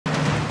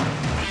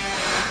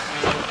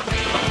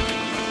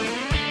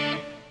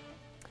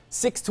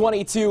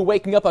622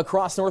 waking up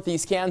across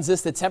northeast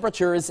Kansas. The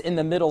temperatures in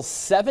the middle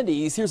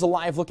 70s. Here's a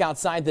live look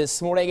outside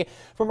this morning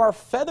from our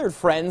feathered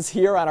friends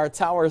here on our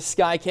tower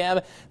sky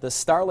cam. The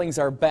starlings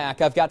are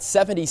back. I've got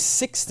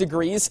 76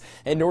 degrees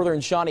in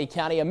northern Shawnee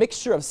County, a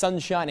mixture of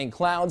sunshine and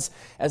clouds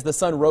as the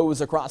sun rose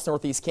across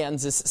northeast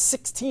Kansas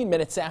 16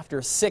 minutes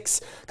after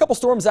 6. A couple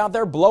storms out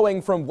there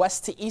blowing from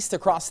west to east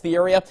across the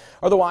area.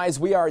 Otherwise,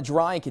 we are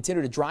dry and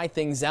continue to dry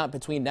things out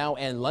between now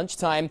and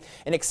lunchtime.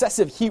 An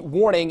excessive heat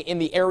warning in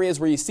the areas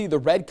where you see the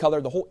red color,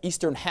 the whole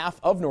eastern half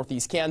of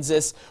northeast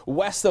Kansas,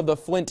 west of the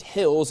Flint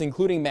Hills,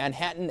 including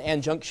Manhattan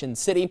and Junction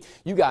City.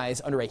 You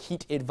guys under a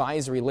heat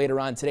advisory later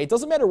on today. It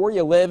doesn't matter where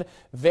you live,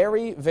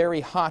 very,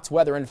 very hot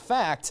weather. In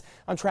fact,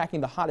 I'm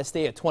tracking the hottest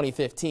day of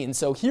 2015.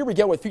 So here we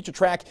go with Future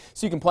Track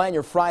so you can plan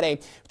your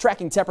Friday.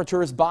 Tracking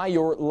temperatures by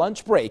your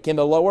lunch break in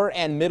the lower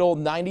and middle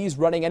 90s,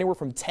 running anywhere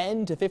from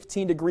 10 to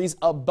 15 degrees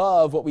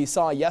above what we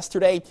saw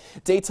yesterday.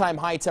 Daytime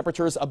high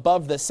temperatures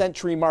above the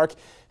century mark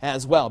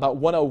as well, about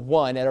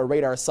 101 at our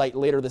radar site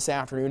later this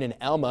afternoon in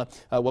Alma,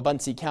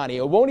 Wabaunsee County.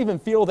 It won't even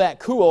feel that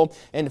cool.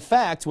 In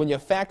fact, when you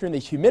factor in the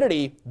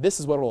humidity,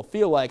 this is what it will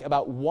feel like,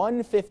 about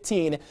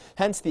 115,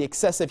 hence the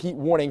excessive heat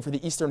warning for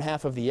the eastern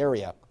half of the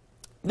area.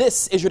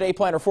 This is your day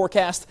planner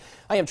forecast.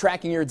 I am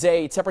tracking your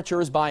day.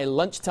 Temperatures by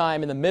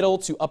lunchtime in the middle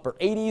to upper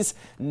 80s,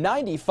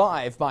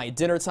 95 by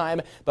dinner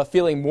time, but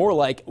feeling more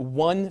like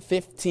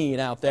 115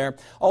 out there.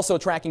 Also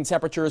tracking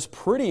temperatures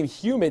pretty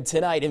humid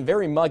tonight and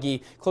very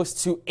muggy,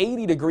 close to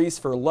 80 degrees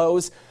for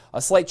lows.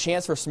 A slight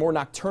chance for some more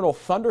nocturnal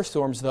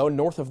thunderstorms, though,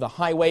 north of the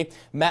highway.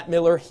 Matt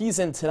Miller, he's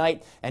in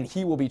tonight, and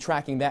he will be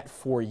tracking that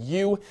for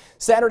you.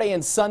 Saturday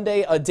and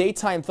Sunday, a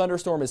daytime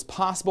thunderstorm is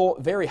possible.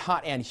 Very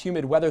hot and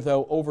humid weather,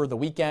 though, over the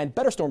weekend.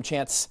 Better storm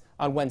chance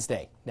on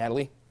Wednesday.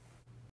 Natalie?